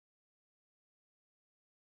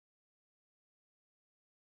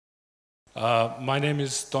My name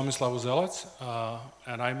is Tomislav Uzelac,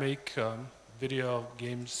 and I make video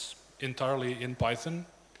games entirely in Python,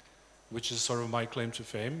 which is sort of my claim to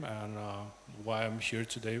fame and why I'm here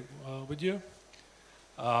today with you.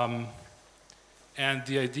 And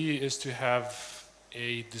the idea is to have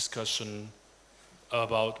a discussion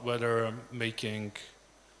about whether making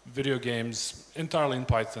video games entirely in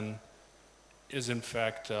Python is in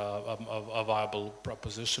fact a viable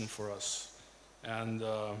proposition for us. And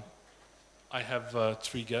I have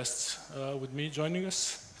three guests with me joining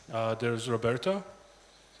us. There's Roberto,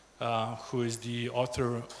 who is the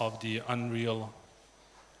author of the Unreal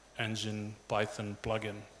Engine Python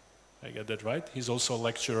plugin. I get that right? He's also a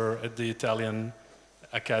lecturer at the Italian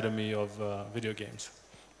Academy of Video Games.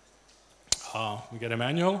 We get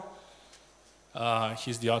Emmanuel.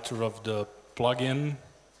 He's the author of the plugin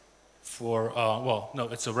for, well, no,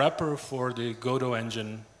 it's a wrapper for the Godot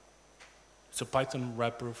Engine. It's a Python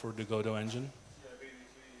wrapper for the Godot Engine. Yeah,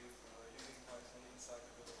 basically using Python inside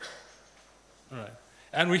the Godot. All right.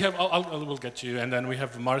 And we have, I will get to you, and then we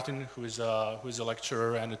have Martin, who is a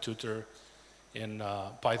lecturer and a tutor in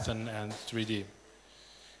Python and 3D.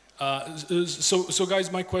 So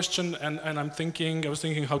guys, my question, and I was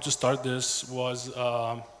thinking how to start this, was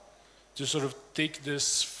to sort of take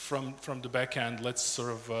this from the back end. Let's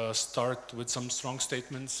sort of start with some strong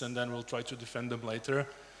statements, and then we'll try to defend them later.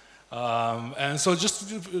 And so just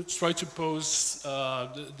try to pose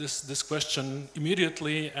this question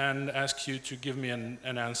immediately and ask you to give me an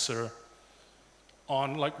answer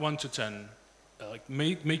on like 1 to 10. Like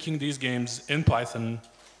making these games in Python,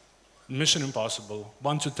 mission impossible,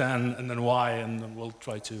 1 to 10, and then why, and then we'll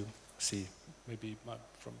try to see. Maybe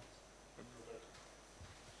from Roberto.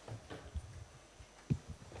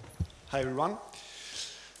 Hi everyone.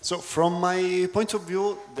 So from my point of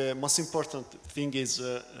view, the most important thing is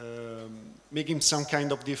making some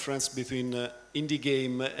kind of difference between indie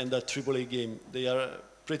game and a AAA game. They are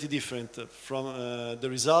pretty different from the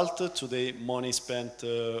result to the money spent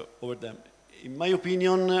over them. In my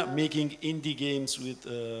opinion, making indie games with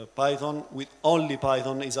Python, with only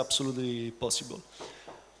Python, is absolutely possible.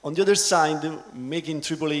 On the other side, making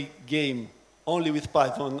AAA game only with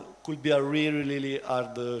Python could be a really, really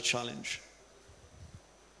hard challenge.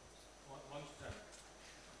 1 to 10.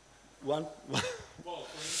 One. Well,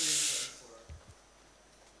 for indies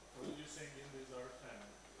and for you saying indies are 10.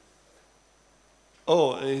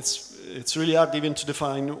 Oh, it's really hard even to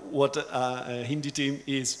define what a indie team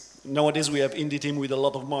is. Nowadays we have indie team with a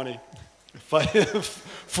lot of money. 4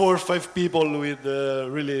 or 5 people with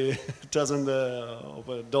really thousands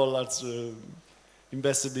of dollars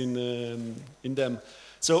invested in them.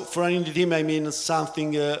 So for an indie team, I mean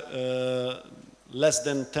something less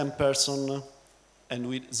than 10 person and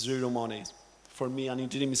with 0 money. For me, an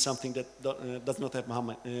indie team is something that does not have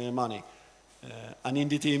money. An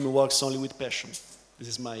indie team works only with passion. This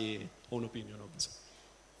is my own opinion of this.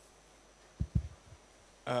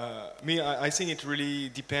 I think it really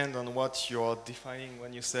depends on what you're defining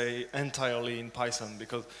when you say entirely in Python,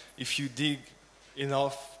 because if you dig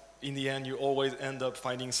enough, in the end you always end up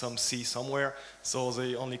finding some C somewhere. So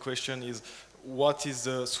the only question is, what is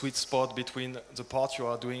the sweet spot between the part you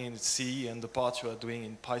are doing in C and the part you are doing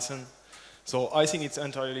in Python? So I think it's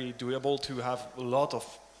entirely doable to have a lot of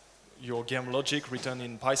your game logic written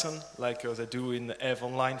in Python, like they do in EVE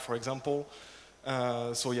Online, for example.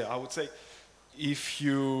 So yeah, I would say if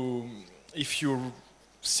you're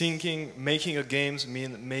thinking making a game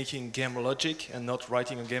mean making game logic and not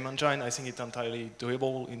writing a game engine, I think it's entirely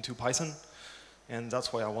doable into Python, and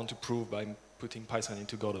that's why I want to prove by putting Python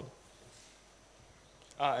into Godot.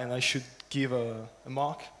 And I should give a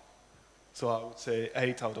mark, so I would say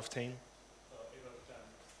 8 out of 10. 8 out of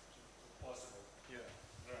 10. Possible. Yeah.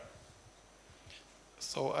 Right.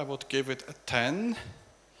 So I would give it a 10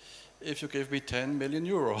 if you give me 10 million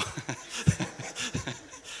euro.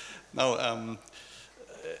 No,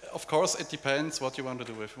 of course it depends what you want to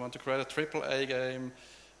do. If you want to create a AAA game,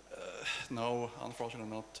 no,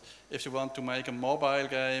 unfortunately not. If you want to make a mobile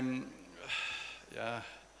game, yeah,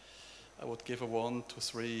 I would give a 1 to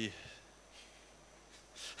 3,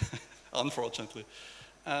 unfortunately.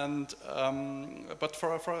 And but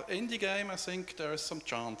for an indie game, I think there is some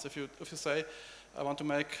chance. If you say, I want to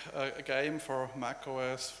make a game for Mac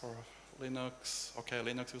OS, for Linux. Okay,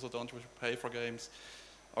 Linux users don't pay for games.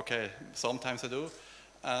 Okay, sometimes I do.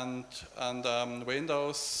 And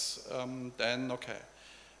Windows, then okay.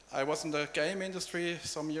 I was in the game industry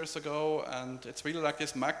some years ago, and it's really like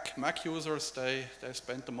this Mac users, they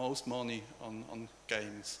spend the most money on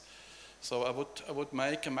games. So I would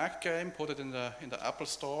make a Mac game, put it in the Apple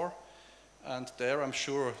Store, and there I'm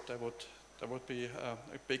sure There would be a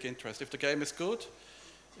big interest. If the game is good,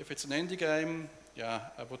 if it's an indie game, yeah,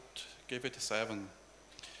 I would give it a 7.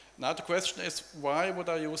 Now the question is, why would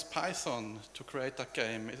I use Python to create that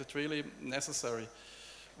game? Is it really necessary?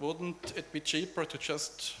 Wouldn't it be cheaper to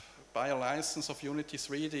just buy a license of Unity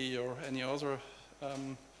 3D or any other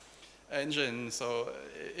engine? So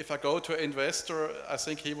if I go to an investor, I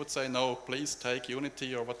think he would say, no, please take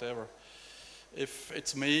Unity or whatever. If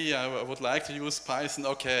it's me, I would like to use Python,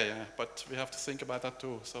 okay, but we have to think about that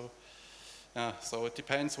too. So, yeah, so it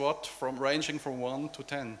depends what, ranging from 1 to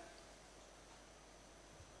 10.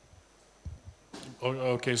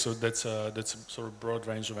 Okay, so that's a sort of broad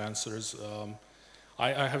range of answers.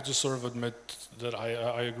 I have to sort of admit that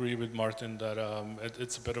I agree with Martin that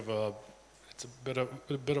it's a bit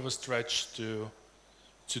of a stretch to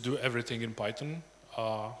do everything in Python,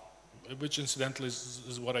 which incidentally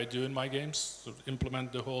is what I do in my games. So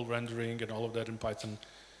implement the whole rendering and all of that in Python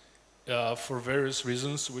for various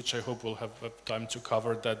reasons, which I hope we'll have time to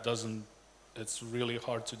cover. It's really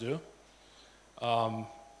hard to do.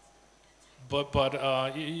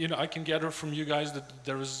 But you know, I can gather from you guys that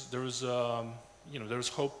there is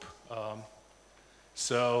hope.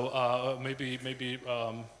 So maybe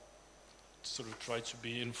sort of try to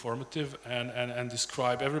be informative and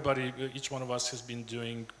describe. Each one of us has been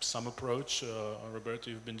doing some approach. Roberto,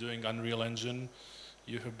 you've been doing Unreal Engine.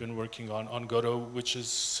 You have been working on Godot, which has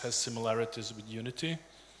similarities with Unity.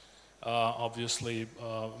 Obviously,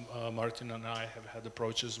 Martin and I have had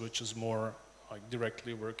approaches which is more like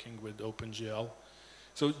directly working with OpenGL.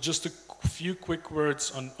 So just a few quick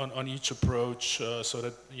words on each approach so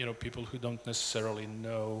that, you know, people who don't necessarily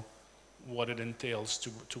know what it entails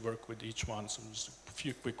to work with each one. So just a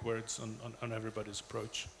few quick words on everybody's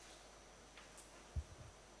approach.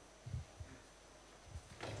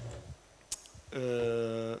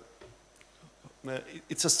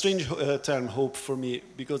 It's a strange term, hope, for me,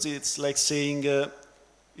 because it's like saying,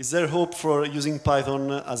 is there hope for using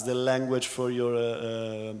Python as the language for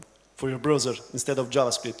your browser instead of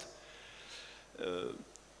JavaScript?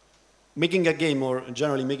 Making a game, or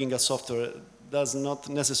generally making a software, does not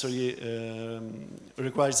necessarily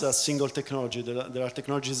requires a single technology. There are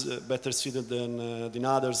technologies better suited than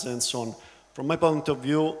others, and so on. From my point of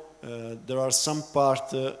view, there are some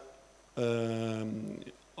part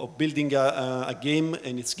of building a game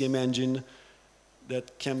and its game engine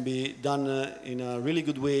that can be done in a really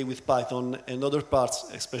good way with Python, and other parts,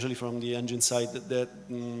 especially from the engine side, that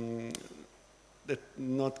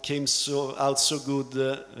not came out so good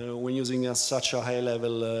when using such a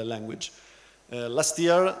high-level language. Last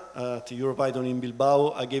year at EuroPython in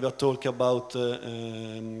Bilbao, I gave a talk about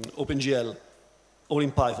OpenGL, all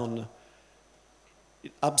in Python.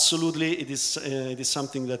 Absolutely, it is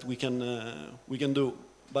something that we can do.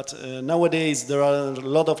 But nowadays there are a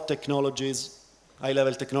lot of technologies,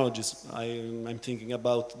 high-level technologies. I'm thinking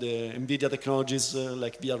about the NVIDIA technologies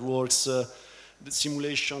like VRWorks, the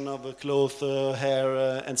simulation of cloth,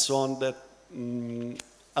 hair, and so on, that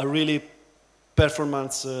are really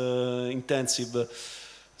performance intensive.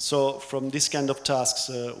 So from this kind of tasks,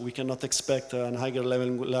 we cannot expect a higher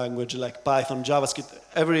level language like Python, JavaScript.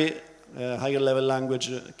 Every higher level language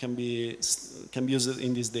can be used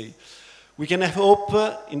in this day. We can have hope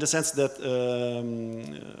in the sense that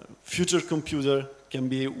future computer can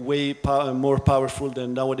be way more powerful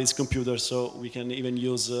than nowadays computers, so we can even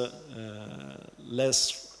use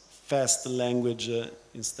less fast language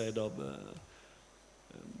instead of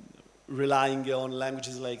relying on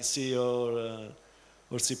languages like C or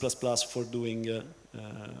C++ for doing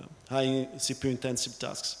high CPU-intensive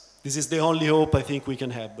tasks. This is the only hope I think we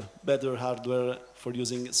can have, better hardware for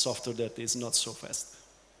using software that is not so fast.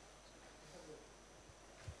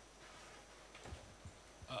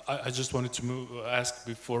 I just wanted to ask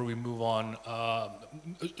before we move on.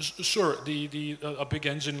 Sure, a big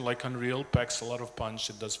engine like Unreal packs a lot of punch.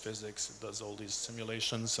 It does physics, it does all these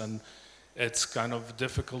simulations, and it's kind of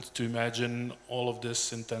difficult to imagine all of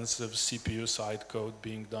this intensive CPU side code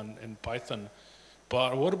being done in Python.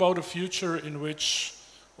 But what about a future in which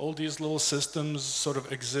all these little systems sort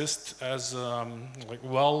of exist as like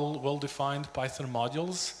well-defined Python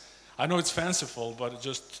modules? I know it's fanciful, but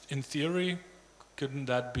just in theory, couldn't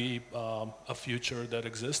that be a future that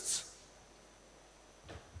exists?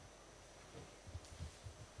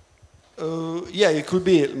 Yeah, it could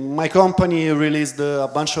be. My company released a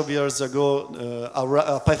bunch of years ago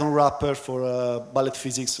a Python wrapper for a bullet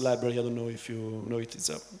physics library. I don't know if you know it. It's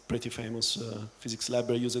a pretty famous physics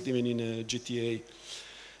library, used even in GTA.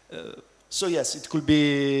 So yes, it could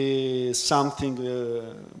be something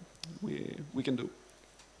we can do.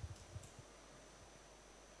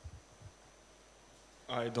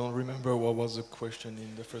 I don't remember what was the question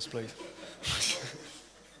in the first place.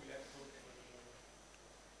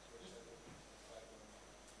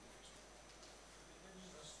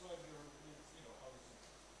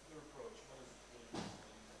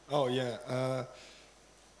 Oh yeah,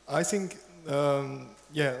 I think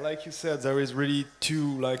yeah, like you said, there is really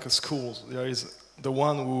two schools. There is the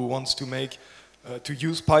one who wants to make to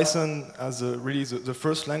use Python as really the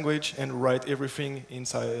first language and write everything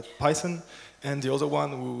inside Python, and the other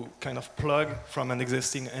one who kind of plug from an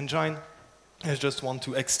existing engine and just want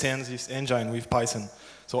to extend this engine with Python.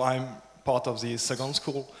 So I'm part of the second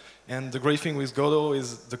school, and the great thing with Godot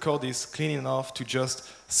is the code is clean enough to just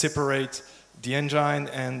separate the engine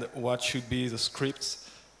and what should be the scripts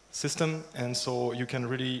system, and so you can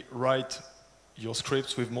really write your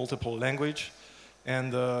scripts with multiple language.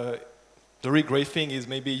 And the really great thing is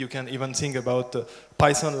maybe you can even think about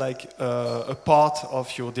Python like a part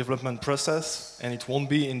of your development process, and it won't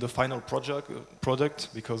be in the final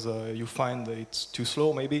product because you find that it's too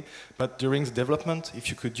slow maybe, but during the development, if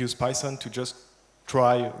you could use Python to just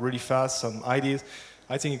try really fast some ideas,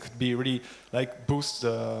 I think it could be really like boost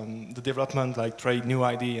the development, like try new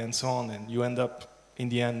idea and so on, and you end up in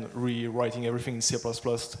the end rewriting everything in C++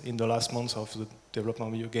 in the last months of the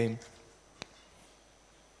development of your game.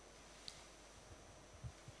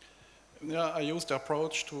 Yeah, I use the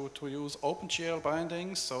approach to use OpenGL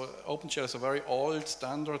bindings. So OpenGL is a very old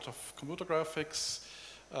standard of computer graphics.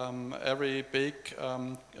 Every big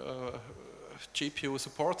GPU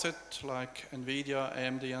supports it, like NVIDIA,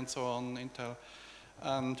 AMD, and so on, Intel.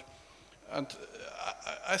 And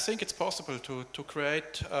I think it's possible to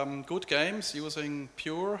create good games using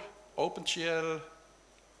pure OpenGL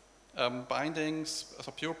bindings,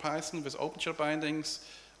 so pure Python with OpenGL bindings.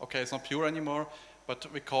 Okay, it's not pure anymore, but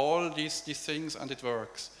we call these things and it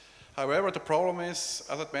works. However, the problem is,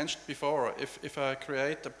 as I mentioned before, if I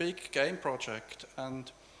create a big game project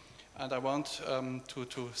and I want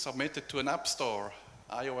to submit it to an app store,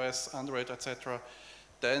 iOS, Android, etc.,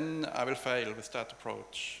 then I will fail with that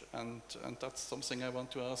approach. And that's something I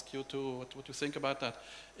want to ask you too, what you think about that.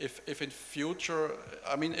 If in future,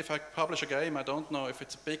 I mean, if I publish a game, I don't know if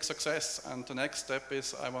it's a big success, and the next step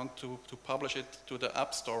is I want to publish it to the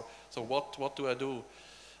App Store. So what do I do?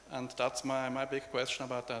 And that's my big question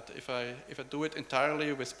about that. If I do it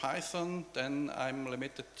entirely with Python, then I'm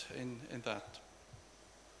limited in that.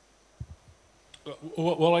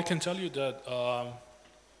 Well, I can tell you that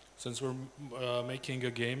since we're making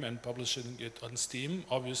a game and publishing it on Steam,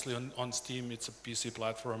 obviously on Steam it's a PC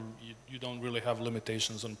platform. You don't really have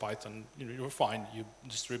limitations on Python. You're fine. You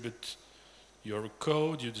distribute your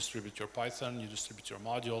code, you distribute your Python, you distribute your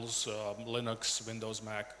modules. Linux, Windows,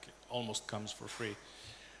 Mac almost comes for free.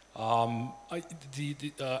 At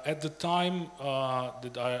the time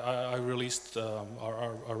that I released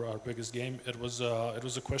our biggest game, it was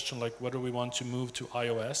a question like whether we want to move to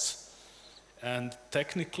iOS. And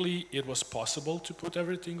technically, it was possible to put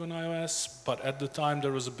everything on iOS, but at the time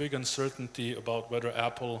there was a big uncertainty about whether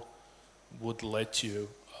Apple would let you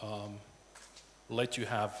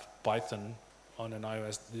have Python on an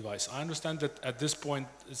iOS device. I understand that at this point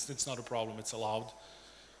it's not a problem; it's allowed.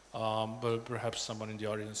 But perhaps someone in the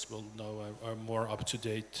audience will know more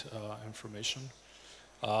up-to-date information.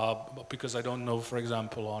 Because I don't know, for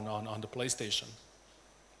example, on the PlayStation,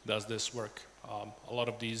 does this work? A lot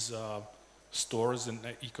of these stores and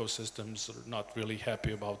ecosystems are not really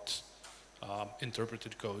happy about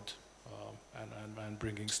interpreted code and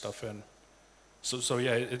bringing stuff in. So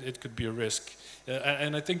yeah, it could be a risk.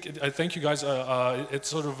 And I thank you guys. It's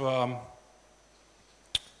sort of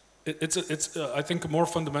it's I think a more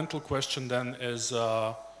fundamental question then is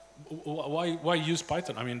why use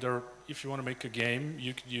Python? I mean, if you want to make a game,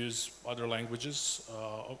 you could use other languages.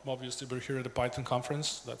 Obviously, we're here at the Python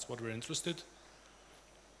conference. That's what we're interested.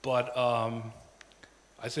 But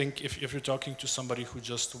I think if you're talking to somebody who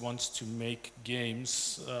just wants to make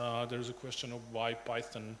games, there's a question of why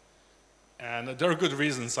Python. And there are good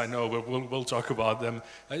reasons, I know, but we'll talk about them.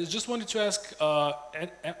 I just wanted to ask,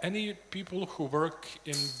 any people who work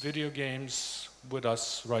in video games with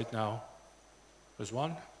us right now? There's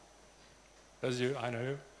one? There's you, I know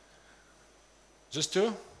you. Just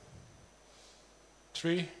two?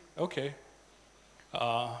 Three? Okay.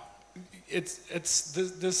 This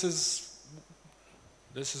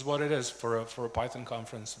is what it is for a Python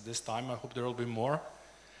conference this time. I hope there will be more.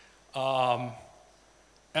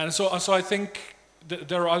 And so I think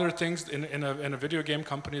there are other things in a video game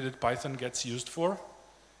company that Python gets used for,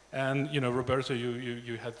 and Roberto,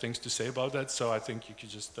 you had things to say about that. So I think you could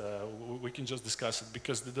just we can just discuss it,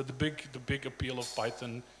 because the big appeal of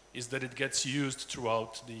Python is that it gets used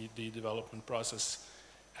throughout the development process,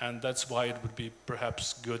 and that's why it would be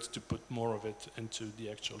perhaps good to put more of it into the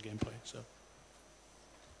actual gameplay.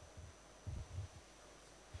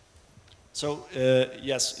 So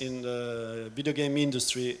yes, in the video game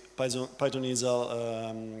industry, Python is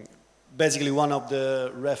basically one of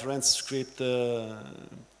the reference script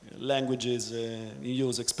languages in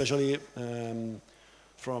use, especially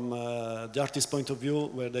from the artist point of view,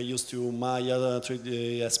 where they used to Maya,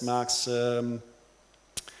 3ds Max,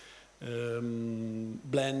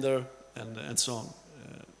 Blender, and so on.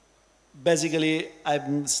 Basically, I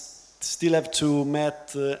still have to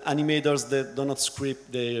meet animators that do not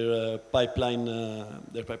script their pipeline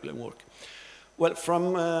work. Well,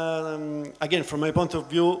 again, from my point of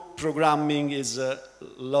view, programming is a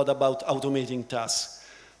lot about automating tasks.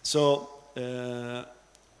 So,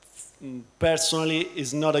 personally,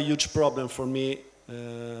 it's not a huge problem for me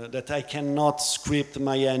that I cannot script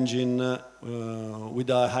my engine with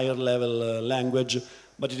a higher level language,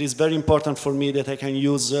 but it is very important for me that I can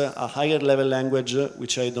use a higher level language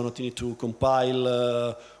which I do not need to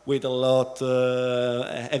compile, wait a lot,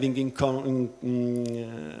 having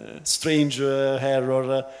strange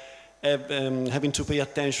error, having to pay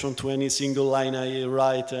attention to any single line I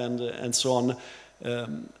write and so on.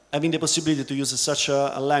 Having the possibility to use such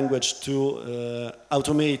a language to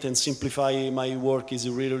automate and simplify my work is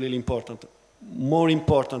really, really important. More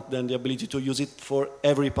important than the ability to use it for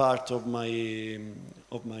every part of my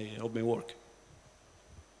work.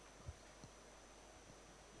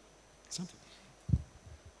 Something.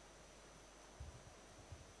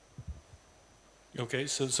 Okay,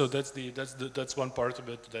 so that's one part of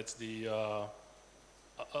it. That's the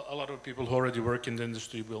a lot of people who already work in the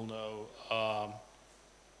industry will know.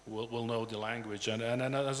 Will know the language, and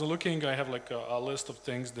as I'm looking, I have like a list of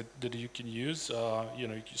things that you can use. You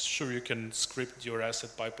know, sure, you can script your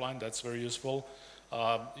asset pipeline. That's very useful.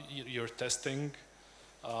 Your testing.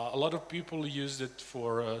 A lot of people use it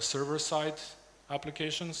for server-side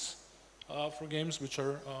applications for games, which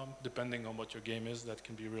are depending on what your game is, that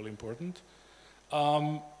can be really important.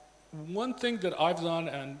 One thing that I've done,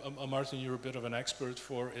 and Martin, you're a bit of an expert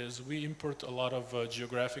for, is we import a lot of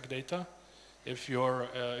geographic data. If your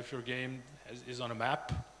game is on a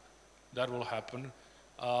map, that will happen.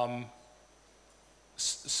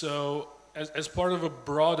 So as part of a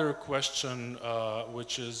broader question,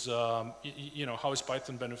 which is, you know, how is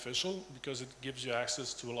Python beneficial? Because it gives you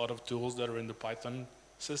access to a lot of tools that are in the Python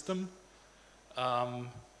system.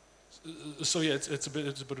 So yeah, it's a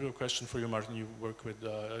bit of a question for you, Martin. You work with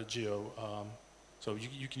Geo, so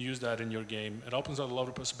you can use that in your game. It opens up a lot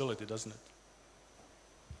of possibility, doesn't it?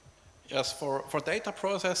 Yes, for data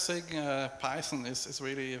processing, Python is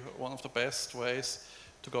really one of the best ways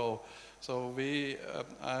to go. So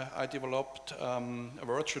I developed a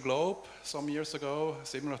virtual globe some years ago,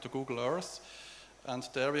 similar to Google Earth, and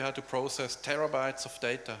there we had to process terabytes of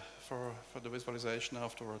data for the visualization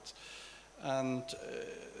afterwards. And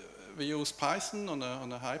we used Python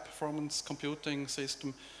on a high-performance computing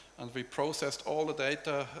system, and we processed all the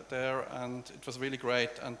data there, and it was really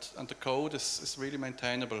great, and the code is really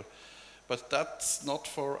maintainable. But that's not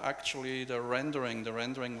for actually the rendering. The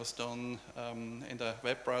rendering was done in the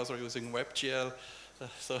web browser using WebGL,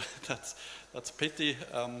 so that's a pity,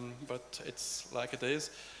 but it's like it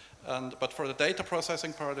is. But for the data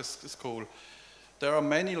processing part, it's cool. There are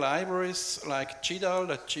many libraries like GDAL,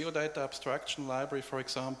 the Geodata Abstraction Library, for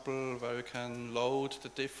example, where you can load the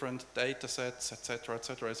different data sets, etc.,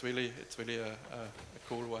 etc. It's really a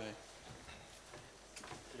cool way.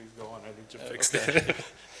 Please go on. I need to fix that.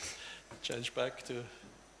 Change back to.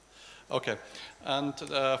 Okay, and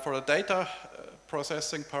for the data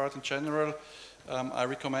processing part in general, I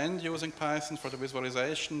recommend using Python. For the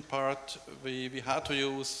visualization part, we had to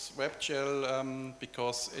use WebGL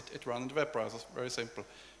because it ran in the web browser. Very simple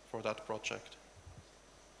for that project.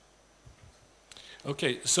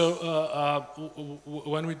 Okay, so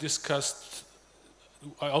when we discussed,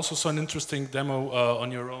 I also saw an interesting demo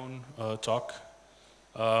on your own talk,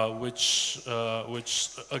 which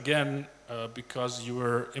again, because you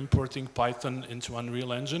were importing Python into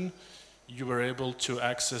Unreal Engine, you were able to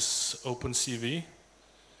access OpenCV.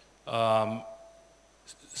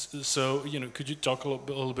 So, you know, could you talk a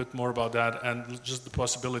little bit more about that and just the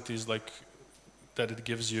possibilities like that it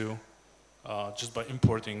gives you just by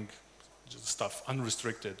importing just stuff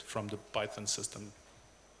unrestricted from the Python system?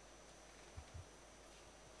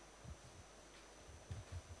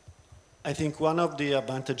 I think one of the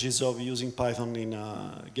advantages of using Python in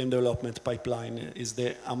a game development pipeline is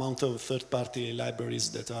the amount of third-party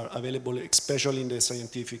libraries that are available, especially in the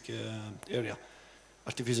scientific area.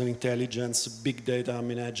 Artificial intelligence, big data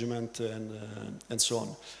management, and so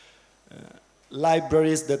on.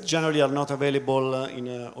 libraries that generally are not available in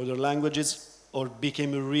other languages or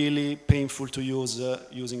became really painful to use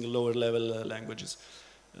using lower level languages.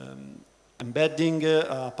 Embedding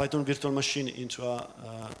a Python virtual machine into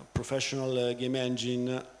a professional game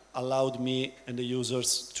engine allowed me and the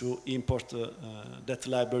users to import that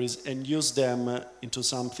libraries and use them into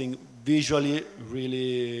something visually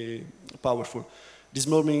really powerful. This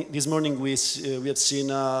morning we have seen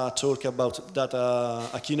a talk about data,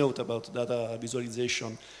 a keynote about data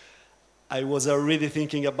visualization. I was already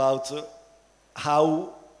thinking about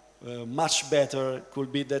how much better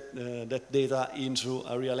could be that data into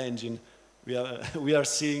a real engine. We are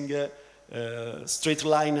seeing straight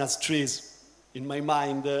line as trees. In my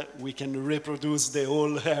mind, we can reproduce the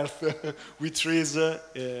whole Earth with trees,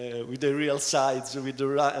 with the real size, with the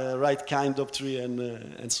right kind of tree,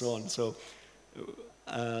 and so on. So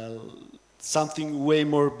something way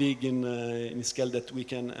more big in scale that we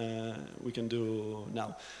can do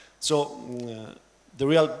now. So the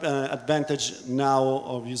real advantage now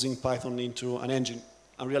of using Python into an engine,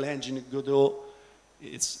 a real engine, Godot,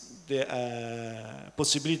 it's the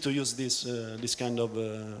possibility to use this kind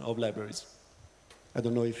of libraries. I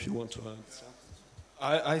don't know if you want to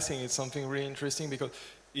add. I think it's something really interesting because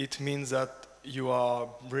it means that you are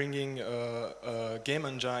bringing a game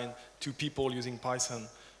engine to people using Python,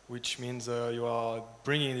 which means you are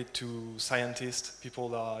bringing it to scientists, people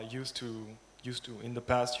that are used to in the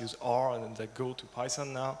past use R and they go to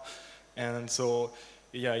Python now, and so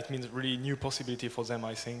yeah, it means really new possibility for them,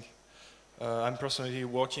 I think. I'm personally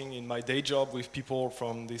working in my day job with people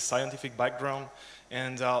from this scientific background,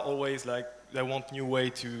 and they are always like, they want new way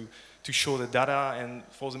to show the data, and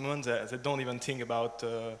for the moment they don't even think about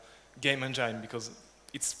game engine because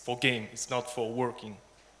it's for game, it's not for working.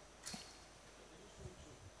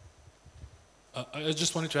 I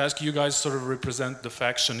just wanted to ask, you guys sort of represent the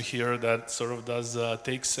faction here that sort of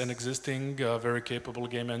takes an existing very capable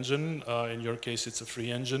game engine. In your case it's a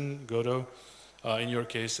free engine, Godot. In your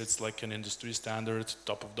case it's like an industry standard,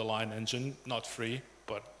 top of the line engine, not free,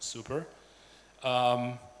 but super.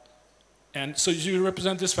 And so you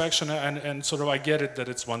represent this faction, and sort of I get it that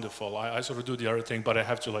it's wonderful. I sort of do the other thing, but I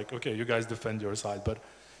have to like, okay, you guys defend your side. But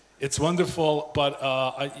it's wonderful, but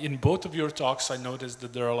in both of your talks I noticed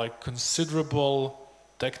that there are like considerable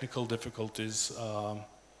technical difficulties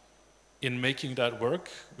in making that work,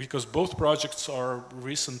 because both projects are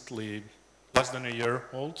recently less than a year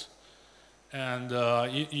old. And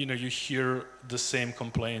you know, you hear the same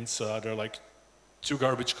complaints. They're like two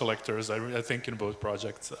garbage collectors, I think, in both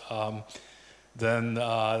projects. Then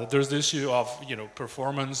there's the issue of, you know,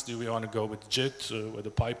 performance. Do we want to go with JIT, with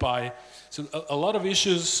the PyPy? So a lot of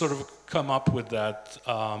issues sort of come up with that.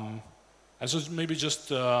 And so maybe just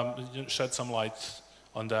shed some light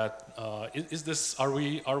on that. Are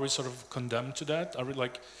we sort of condemned to that? Are we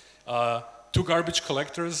like two garbage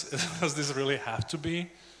collectors? Does this really have to be?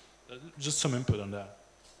 Just some input on that.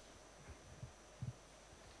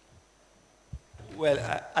 Well,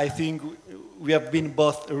 I think we have been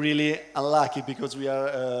both really unlucky because we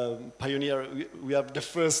are pioneer. We are the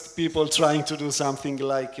first people trying to do something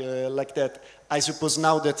like that. I suppose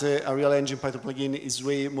now that a real engine Python plugin is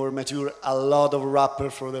way more mature, a lot of wrapper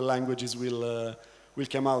for the languages will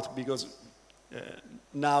come out, because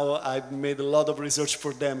now I've made a lot of research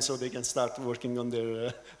for them, so they can start working on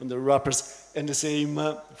their wrappers. And the same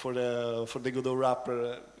for the Godot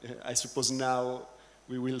wrapper. I suppose now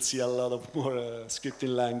we will see a lot of more scripting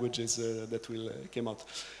languages that will come out.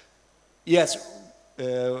 Yes,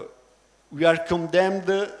 we are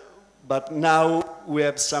condemned, but now we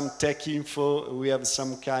have some tech info, we have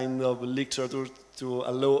some kind of literature to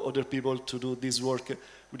allow other people to do this work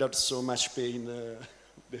without so much pain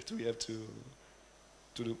that we have to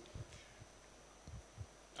do.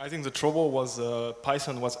 I think the trouble was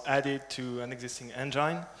Python was added to an existing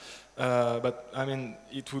engine, but I mean,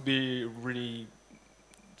 it would be really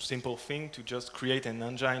simple thing to just create an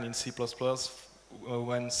engine in C++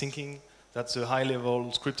 when thinking that the high-level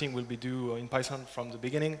scripting will be due in Python from the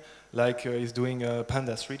beginning, like is doing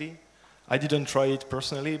Panda 3D. I didn't try it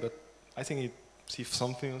personally, but I think if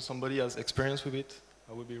somebody has experience with it,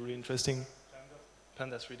 that would be really interesting.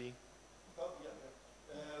 Panda 3D.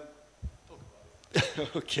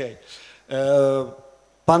 Okay.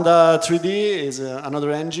 Panda 3D is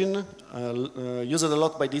another engine used a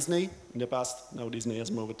lot by Disney in the past. Now Disney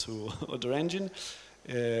has moved to other engine.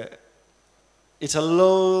 It's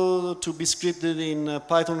allowed to be scripted in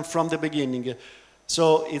Python from the beginning.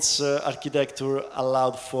 So its architecture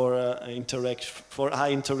allowed for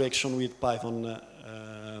high interaction with Python.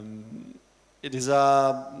 It is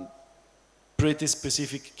a pretty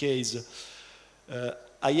specific case.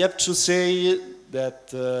 I have to say that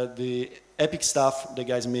the Epic staff, the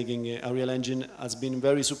guys making Unreal Engine, has been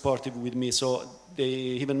very supportive with me. So they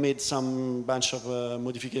even made some bunch of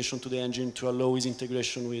modification to the engine to allow its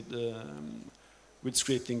integration with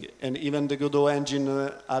scripting. And even the Godot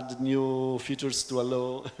Engine added new features to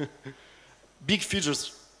allow, big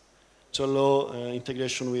features to allow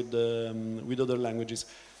integration with other languages.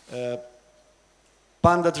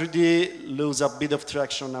 Panda 3D lose a bit of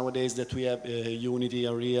traction nowadays that we have Unity,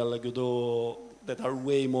 Unreal, Godot that are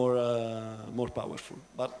way more powerful.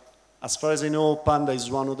 But as far as I know, Panda is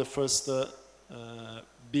one of the first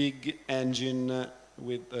big engine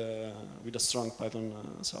with a strong Python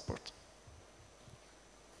support.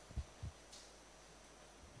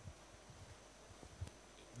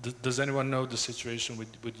 Does anyone know the situation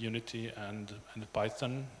with Unity and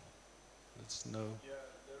Python? Let's know.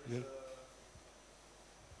 Yeah,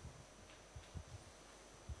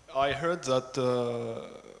 I heard that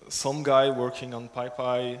some guy working on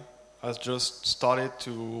PyPy has just started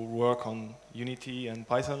to work on Unity and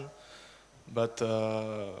Python, but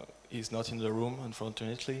he's not in the room,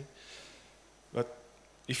 unfortunately. But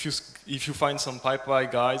if you find some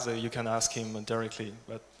PyPy guys, you can ask him directly.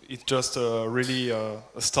 But it's just really a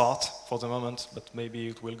start for the moment, but maybe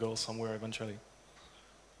it will go somewhere eventually.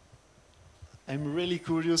 I'm really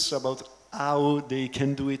curious about how they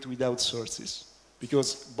can do it without sources.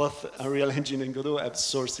 Because both Unreal Engine and Godot have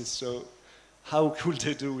sources, so how could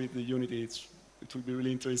they do with the Unity? It will be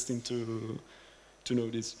really interesting to know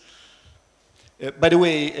this. By the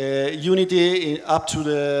way, Unity up to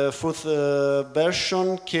the fourth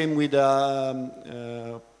version came with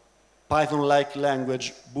a Python-like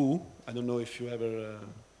language, Boo. I don't know if you ever,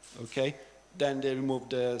 okay. Then they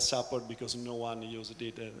removed the support because no one used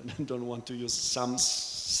it and don't want to use some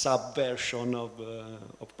sub-version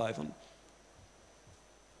of Python.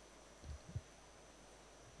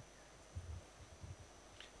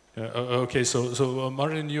 Okay, so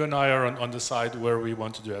Martin, you and I are on the side where we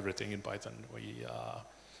want to do everything in Python.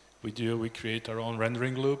 We create our own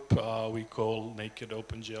rendering loop. We call naked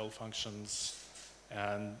OpenGL functions,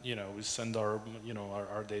 and we send our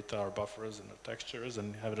our data, our buffers, and our textures,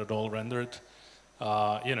 and have it all rendered.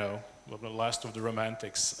 The last of the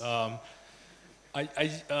romantics.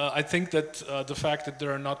 I think that the fact that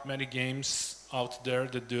there are not many games out there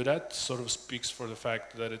that do that sort of speaks for the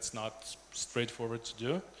fact that it's not straightforward to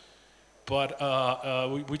do. But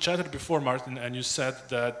we chatted before, Martin, and you said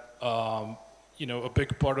that a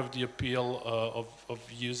big part of the appeal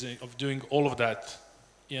of doing all of that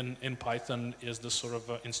in Python is the sort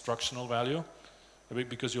of instructional value,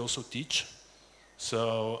 because you also teach.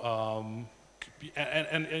 So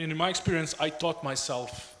and in my experience, I taught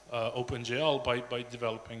myself OpenGL by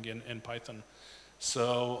developing in Python.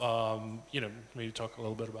 So maybe talk a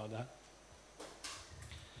little bit about that.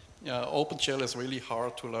 Yeah, OpenGL is really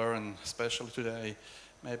hard to learn, especially today.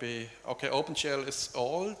 Maybe, okay, OpenGL is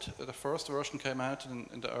old. The first version came out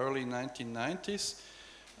in the early 1990s.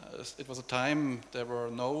 It was a time there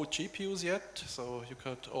were no GPUs yet, so you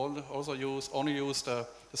could also only use the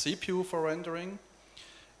CPU for rendering.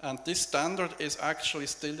 And this standard is actually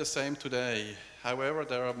still the same today. However,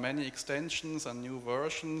 there are many extensions and new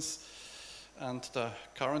versions, and the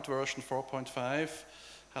current version 4.5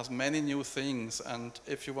 has many new things, and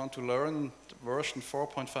if you want to learn version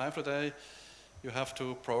 4.5 today, you have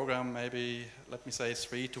to program maybe, let me say,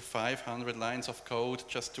 300 to 500 lines of code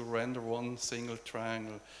just to render one single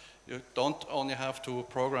triangle. You don't only have to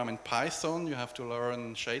program in Python, you have to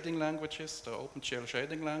learn shading languages, the OpenGL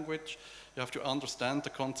shading language. You have to understand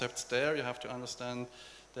the concepts there, you have to understand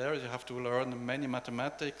there, you have to learn many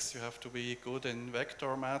mathematics, you have to be good in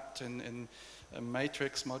vector math, in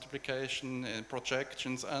matrix multiplication,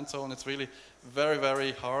 projections, and so on. It's really very,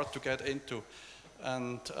 very hard to get into.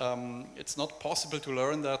 And it's not possible to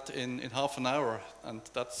learn that in half an hour, and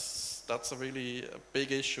that's a really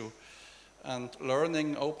big issue. And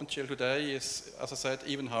learning OpenGL today is, as I said,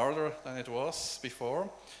 even harder than it was before.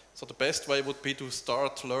 So the best way would be to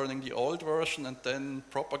start learning the old version and then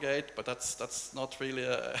propagate, but that's not really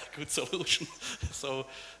a good solution. So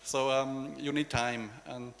you need time.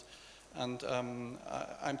 And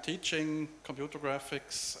I'm teaching computer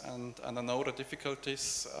graphics, and I know the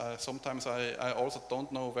difficulties. Sometimes I also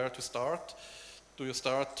don't know where to start. Do you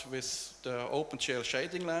start with the OpenGL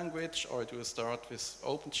shading language, or do you start with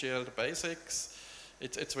OpenGL, the basics?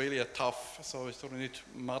 It's really a tough, so you don't need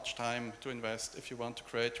much time to invest if you want to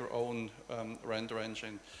create your own render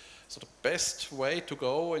engine. So the best way to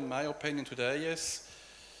go, in my opinion, today is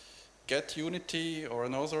get Unity or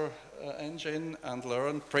another engine and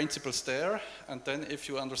learn principles there. And then if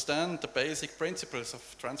you understand the basic principles of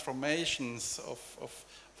transformations, of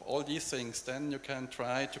all these things, then you can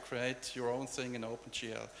try to create your own thing in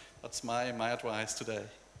OpenGL. That's my advice today.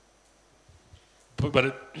 But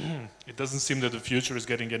it doesn't seem that the future is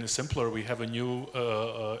getting any simpler. We have a new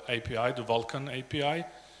API, the Vulkan API.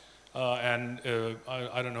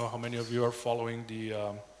 I don't know how many of you are following the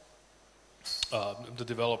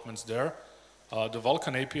developments there. The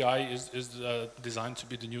Vulkan API is designed to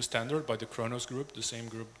be the new standard by the Kronos group, the same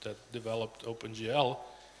group that developed OpenGL.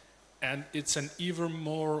 And it's an even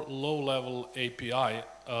more low-level API,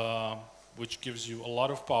 which gives you a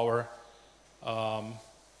lot of power.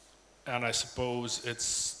 And I suppose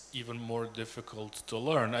it's even more difficult to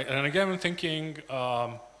learn. And again, I'm thinking,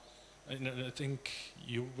 I think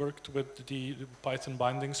you worked with the Python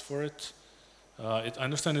bindings for it. I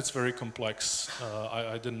understand it's very complex.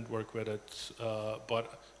 I didn't work with it,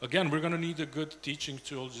 but again, we're going to need a good teaching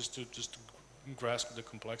tool just to grasp the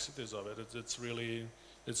complexities of it.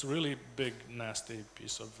 It's a really big, nasty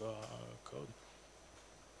piece of code.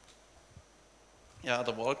 Yeah,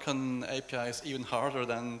 the Vulkan API is even harder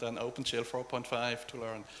than OpenGL 4.5 to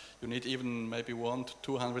learn. You need even maybe 100 to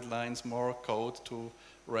 200 lines more code to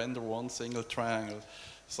render one single triangle.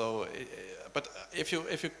 So, but if you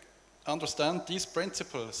understand these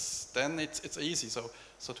principles, then it's easy.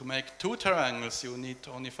 So to make 2 triangles, you need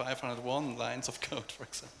only 501 lines of code, for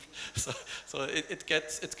example. So it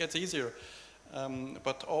gets easier.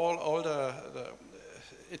 But all the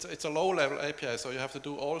it's a low-level API, so you have to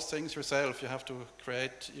do all things yourself. You have to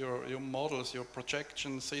create your models, your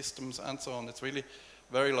projection systems, and so on. It's really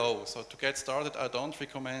very low. So to get started, I don't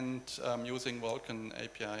recommend using Vulkan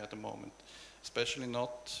API at the moment, especially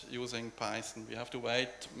not using Python. We have to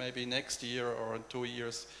wait maybe next year or in 2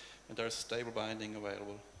 years when there's stable binding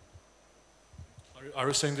available. Are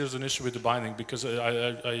you saying there's an issue with the binding? Because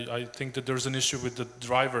I think that there's an issue with the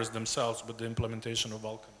drivers themselves, with the implementation of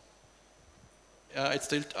Vulkan. It's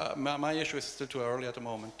still, my issue is still too early at the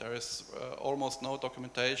moment. There is almost no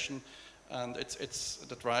documentation, and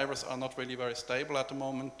the drivers are not really very stable at the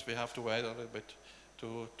moment. We have to wait a little bit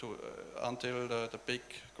until the big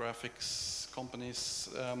graphics companies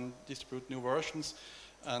distribute new versions,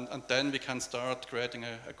 and then we can start creating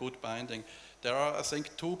a good binding. There are, I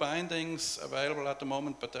think, 2 bindings available at the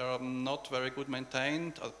moment, but they are not very good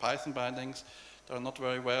maintained. Python bindings. They are not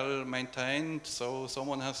very well maintained, so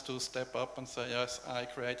someone has to step up and say, yes, I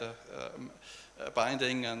create a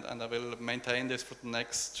binding and I will maintain this for the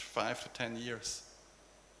next 5 to 10 years.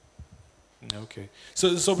 Okay.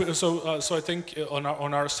 So I think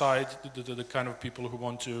on our side, the kind of people who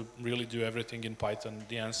want to really do everything in Python,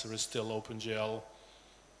 the answer is still OpenGL,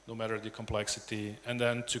 no matter the complexity. And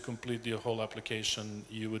then to complete the whole application,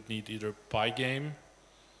 you would need either pygame,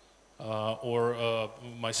 or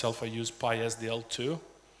myself, I use PySDL2.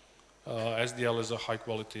 SDL is a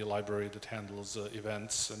high-quality library that handles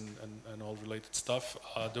events and all related stuff.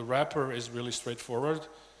 The wrapper is really straightforward,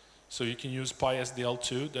 so you can use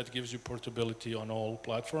PySDL2. That gives you portability on all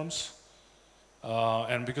platforms.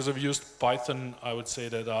 And because I've used Python, I would say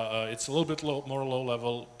that it's a little bit more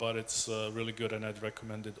low-level, but it's really good, and I'd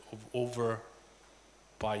recommend it over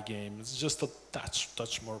pygame. It's just a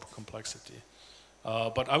touch more complexity.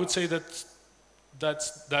 But I would say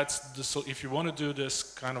if you want to do this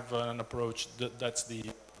kind of an approach, that's the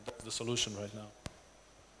solution right now.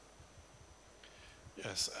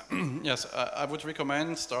 Yes, yes. I would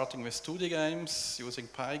recommend starting with 2D games, using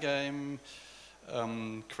pygame,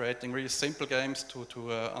 creating really simple games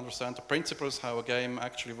to understand the principles how a game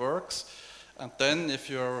actually works, and then if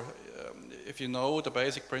you know the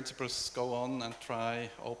basic principles, go on and try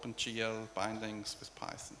OpenGL bindings with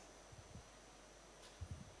Python.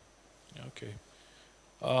 Okay.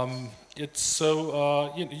 It's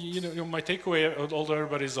so, my takeaway, although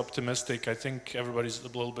everybody's optimistic, I think everybody's a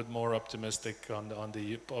little bit more optimistic on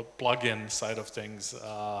the plugin side of things.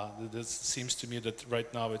 This seems to me that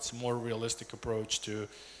right now it's a more realistic approach to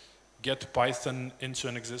get Python into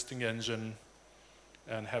an existing engine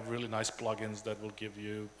and have really nice plugins that will give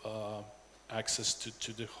you access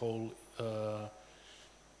to the whole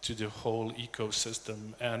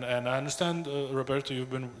ecosystem. And I understand, Roberto, you've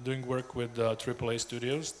been doing work with AAA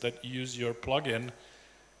studios that use your plugin,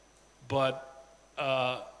 but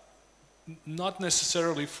not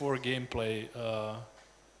necessarily for gameplay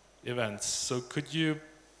events. So could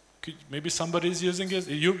maybe somebody's using it?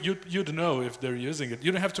 You'd know if they're using it.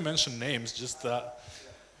 You don't have to mention names, just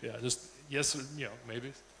just yes,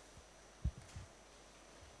 maybe.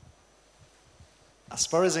 As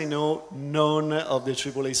far as I know, none of the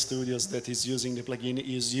AAA studios that is using the plugin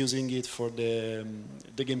is using it for the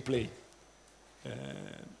gameplay.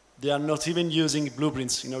 They are not even using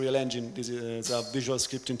blueprints in Unreal Engine. This is a visual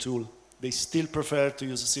scripting tool. They still prefer to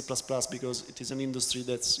use C++ because it is an industry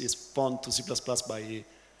that is bound to C++ by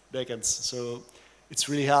decades. So it's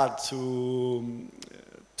really hard to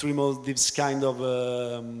remove this kind of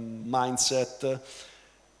mindset.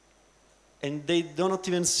 And they do not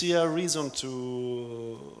even see a reason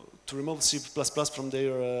to remove C++ from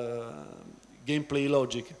their gameplay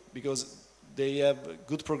logic, because they have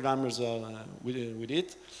good programmers with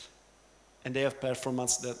it, and they have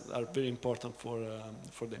performance that are very important for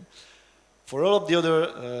them. For all of the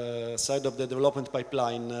other side of the development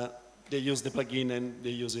pipeline, they use the plugin and they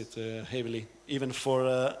use it heavily, even for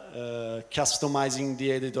customizing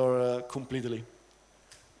the editor completely.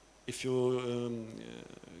 If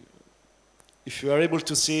you are able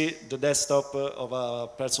to see the desktop of a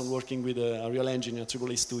person working with a Unreal Engine in a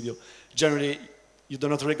AAA studio, generally you do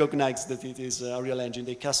not recognize that it is a Unreal Engine.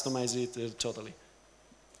 They customize it totally.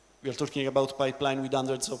 We are talking about pipeline with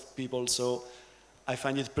hundreds of people, so I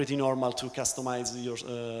find it pretty normal to customize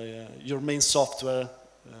your main software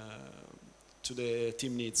to the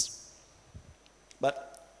team needs.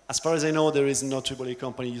 But as far as I know, there is no AAA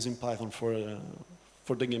company using Python for the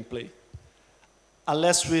gameplay.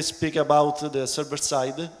 Unless we speak about the server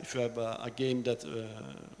side, if you have a game that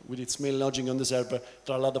with its main logic on the server,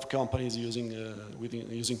 there are a lot of companies using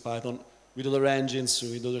Python with other engines,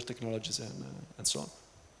 with other technologies, and so on.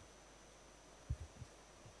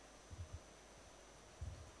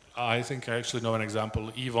 I think I actually know an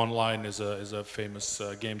example. EVE Online is a famous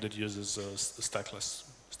game that uses stackless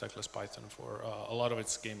Python for a lot of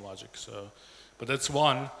its game logic. So, but that's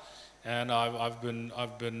one. And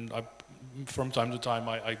from time to time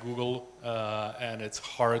I Google, and it's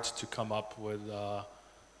hard to come up with a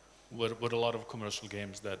lot of commercial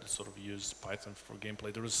games that sort of use Python for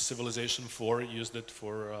gameplay. There was Civilization 4 used it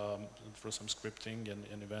for some scripting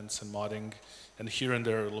and events and modding, and here and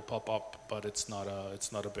there it'll pop up, but it's not a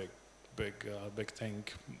big thing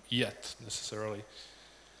yet necessarily.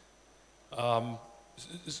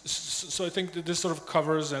 So I think that this sort of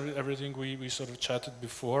covers everything we sort of chatted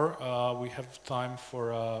before. We have time for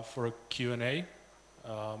a Q&A.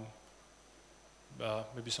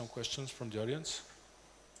 Maybe some questions from the audience.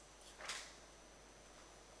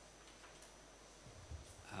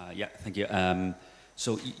 Yeah, thank you.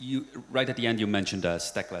 So you right at the end you mentioned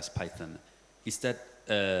stackless Python. Is that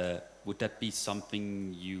would that be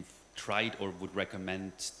something you've tried or would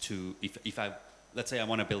recommend to if let's say I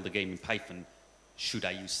want to build a game in Python? Should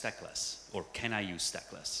I use stackless, or can I use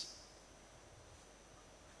stackless?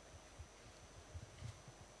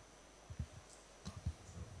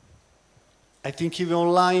 I think EVE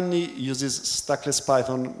Online uses stackless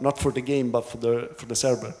Python not for the game but for the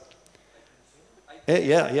server.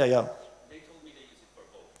 Yeah. They told me they use it for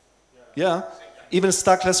both. Yeah, even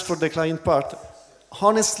stackless for the client part.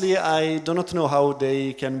 Honestly, I do not know how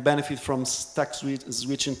they can benefit from stack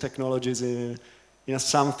switching technologies in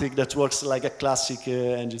something that works like a classic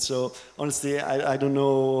engine. So honestly, I don't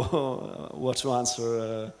know what to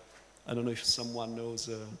answer. I don't know if someone knows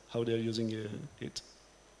how they're using it.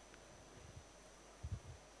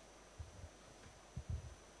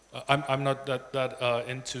 I'm not that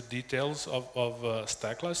into details of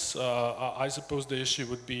stackless. I suppose the issue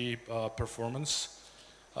would be performance.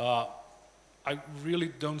 I really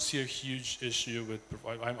don't see a huge issue with.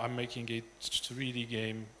 I'm making a 3D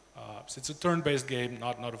game. So it's a turn-based game,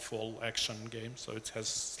 not a full action game, so it has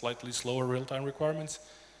slightly slower real-time requirements.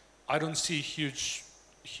 I don't see huge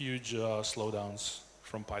slowdowns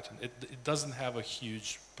from Python. It doesn't have a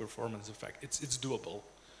huge performance effect. It's doable,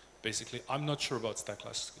 basically. I'm not sure about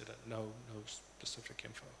stackless. No specific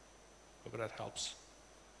info. Hope that helps.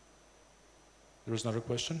 There was another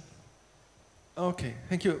question. Okay,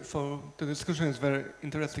 thank you for the discussion. It's very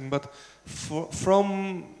interesting. But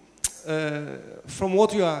from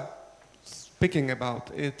what you are speaking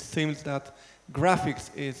about, it seems that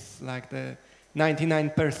graphics is like the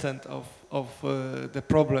 99% of the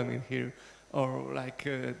problem in here, or like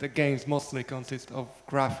the games mostly consist of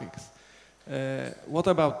graphics. What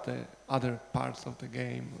about the other parts of the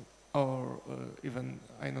game, or even,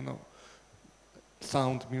 I don't know,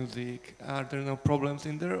 sound, music? Are there no problems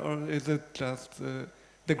in there, or is it just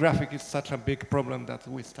the graphic is such a big problem that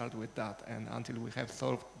we start with that, and until we have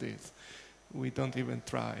solved this, we don't even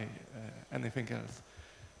try anything else?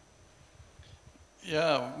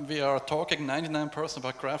 Yeah, we are talking 99%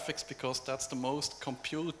 about graphics because that's the most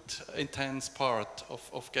compute-intense part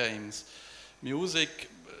of games. Music,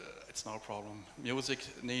 it's no problem. Music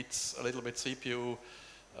needs a little bit CPU.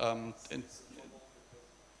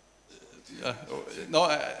 No,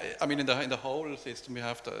 I mean in the whole system we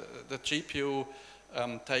have the GPU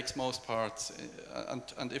takes most parts,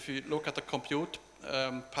 and if you look at the compute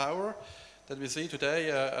power that we see today,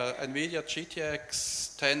 NVIDIA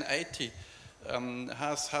GTX 1080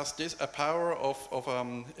 has this a power of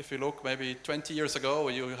if you look maybe 20 years ago,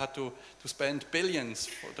 you had to spend billions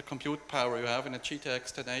for the compute power you have in a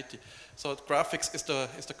GTX 1080. So graphics is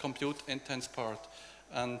the compute intense part.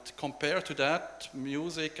 And compared to that,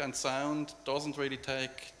 music and sound doesn't really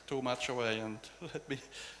take too much away. And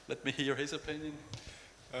let me hear his opinion.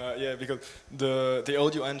 Yeah, because the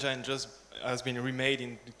audio engine just has been remade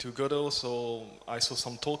into Godot, so I saw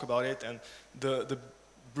some talk about it. And the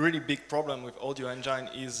really big problem with audio engine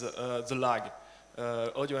is the lag.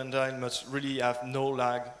 Audio engine must really have no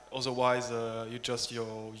lag, otherwise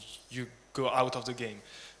you go out of the game.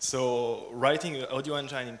 So writing an audio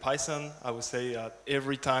engine in Python, I would say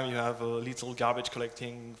every time you have a little garbage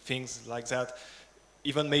collecting, things like that,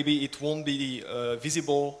 even maybe it won't be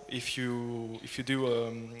visible if you do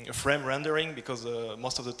a frame rendering, because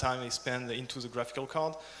most of the time is spent into the graphical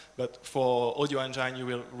card. But for audio engine, you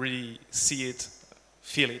will really see it,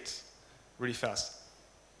 feel it really fast.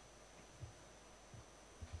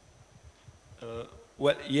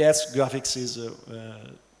 Well, yes, graphics is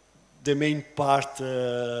the main part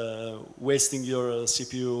wasting your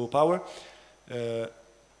CPU power.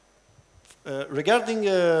 Regarding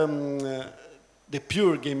the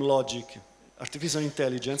pure game logic, artificial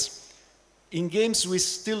intelligence, in games we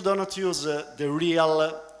still do not use the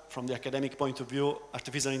real, from the academic point of view,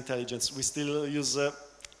 artificial intelligence. We still use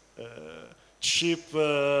cheap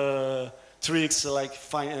tricks like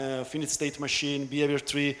finite state machine, behavior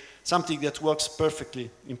tree, something that works perfectly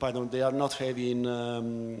in Python. They are not heavy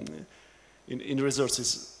in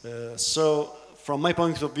resources. So from my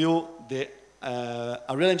point of view, the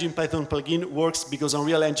Unreal Engine Python plugin works because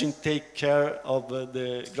Unreal Engine takes care of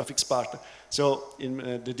the graphics part. So in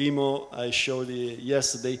the demo I showed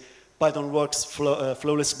yesterday, Python works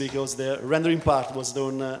flawless because the rendering part was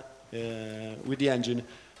done with the engine.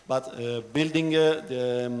 But building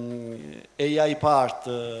the AI part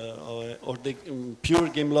or the pure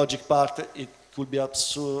game logic part, it could be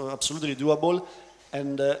absolutely doable.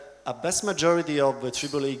 And a vast majority of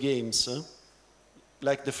AAA games,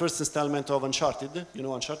 like the first installment of Uncharted, you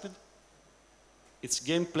know Uncharted? Its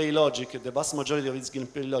gameplay logic, the vast majority of its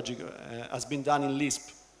gameplay logic has been done in Lisp,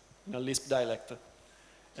 in a Lisp dialect.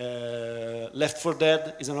 Left 4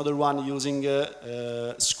 Dead is another one using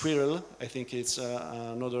Squirrel. I think it's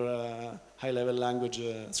another high-level language,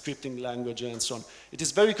 scripting language, and so on. It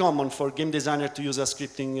is very common for game designer to use a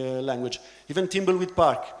scripting language. Even Thimbleweed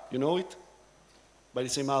Park, you know it? By the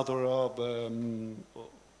same author of...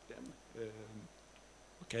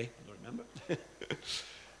 okay, I don't remember.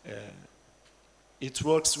 It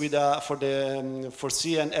works with for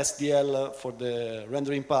C and SDL for the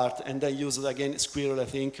rendering part, and then use again Squirrel, I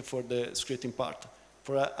think, for the scripting part.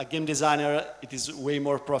 For a game designer, it is way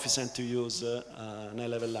more proficient to use an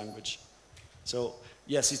high-level language. So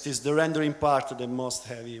yes, it is the rendering part the most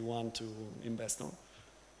heavy one to invest on.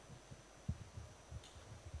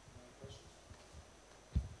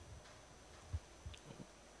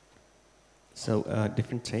 So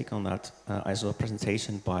different take on that. I saw a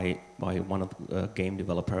presentation by one of the game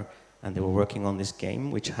developer, and they were working on this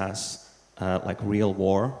game which has like real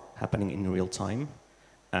war happening in real time.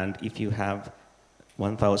 And if you have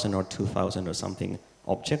 1,000 or 2,000 or something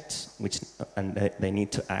objects, and they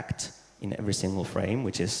need to act in every single frame,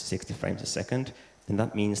 which is 60 frames a second, then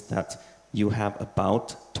that means that you have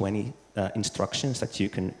about 20 instructions that you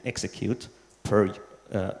can execute per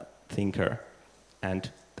thinker.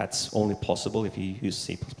 And that's only possible if you use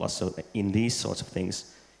C++. So in these sorts of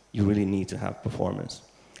things, you really need to have performance.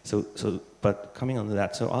 But coming on to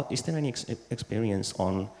that, so is there any experience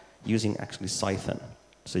on using actually Python?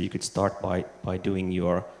 So you could start by doing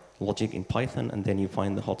your logic in Python, and then you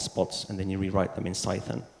find the hotspots, and then you rewrite them in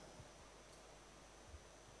Python.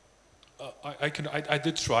 I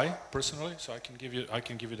did try personally, so I can give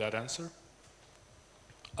you that answer.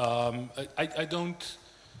 I don't.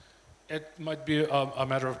 It might be a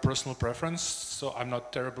matter of personal preference, so I'm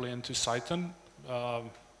not terribly into Python.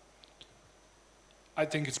 I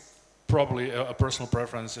think it's probably a personal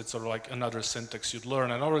preference. It's sort of like another syntax you'd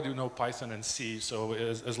learn. I already know Python and C, so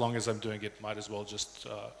as long as I'm doing it, might as well just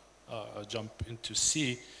jump into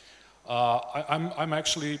C. I'm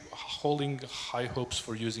actually holding high hopes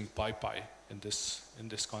for using PyPy in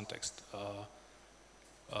this context.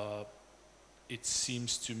 It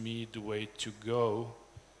seems to me the way to go.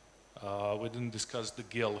 We didn't discuss the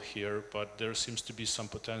GIL here, but there seems to be some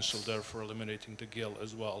potential there for eliminating the GIL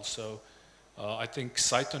as well. So I think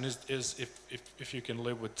Cython is if you can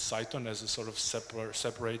live with Cython as a sort of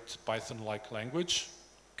separate Python-like language,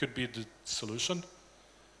 could be the solution.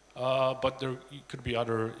 But there could be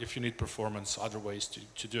other, if you need performance, other ways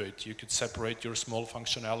to do it. You could separate your small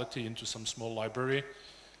functionality into some small library.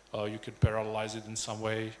 You could parallelize it in some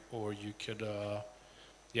way, or you could, or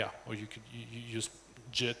you could use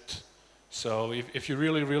JIT. So if you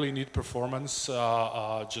really need performance,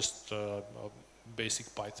 just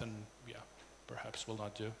basic Python, perhaps will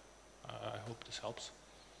not do. I hope this helps.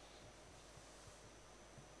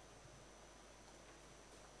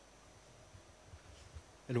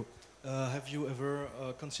 Hello. Have you ever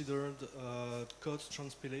considered code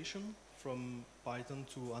transpilation from Python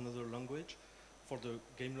to another language for the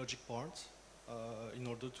game logic part in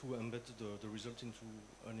order to embed the result into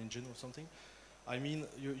an engine or something? I mean,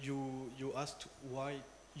 you asked why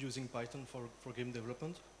using Python for game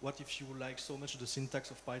development. What if you like so much the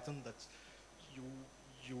syntax of Python that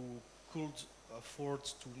you could afford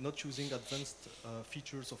to not using advanced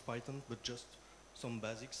features of Python, but just some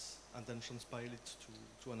basics, and then transpile it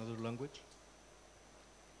to another language?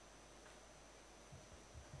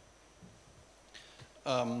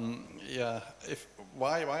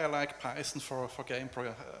 Why I like Python for game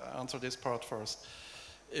answer this part first.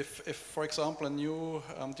 If for example a new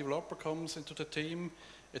developer comes into the team,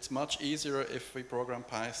 it's much easier if we program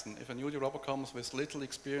Python. If a new developer comes with little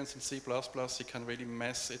experience in C++, he can really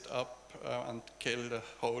mess it up and kill the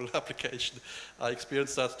whole application. I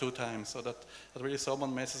experienced that 2 times, so that really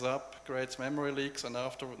someone messes up, creates memory leaks, and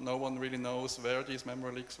after no one really knows where these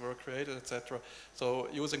memory leaks were created, etc. So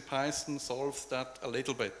using Python solves that a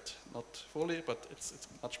little bit, not fully, but it's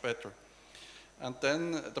much better. And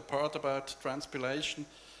then the part about transpilation,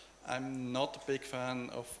 I'm not a big fan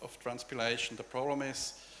of transpilation. The problem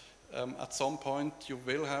is, at some point you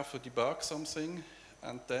will have to debug something,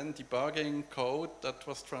 and then debugging code that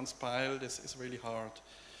was transpiled is really hard.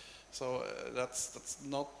 So that's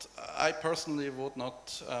not, I personally would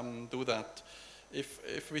not do that.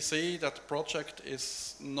 If we see that the project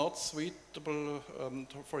is not suitable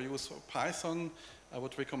for use of Python, I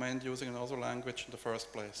would recommend using another language in the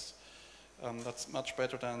first place. That's much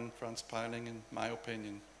better than transpiling, in my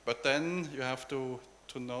opinion. But then you have to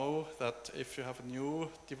know that if you have a new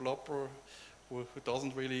developer who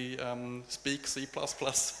doesn't really speak C++,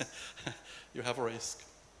 you have a risk.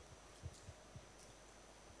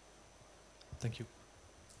 Thank you.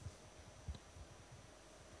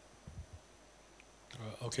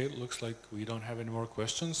 Okay, it looks like we don't have any more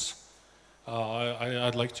questions.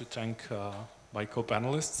 I'd like to thank my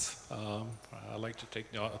co-panelists. I'd like to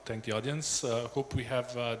thank the audience. Hope we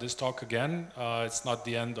have this talk again. It's not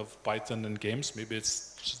the end of Python and games. Maybe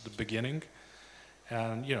it's just the beginning.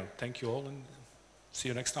 And thank you all, and see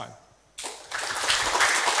you next time.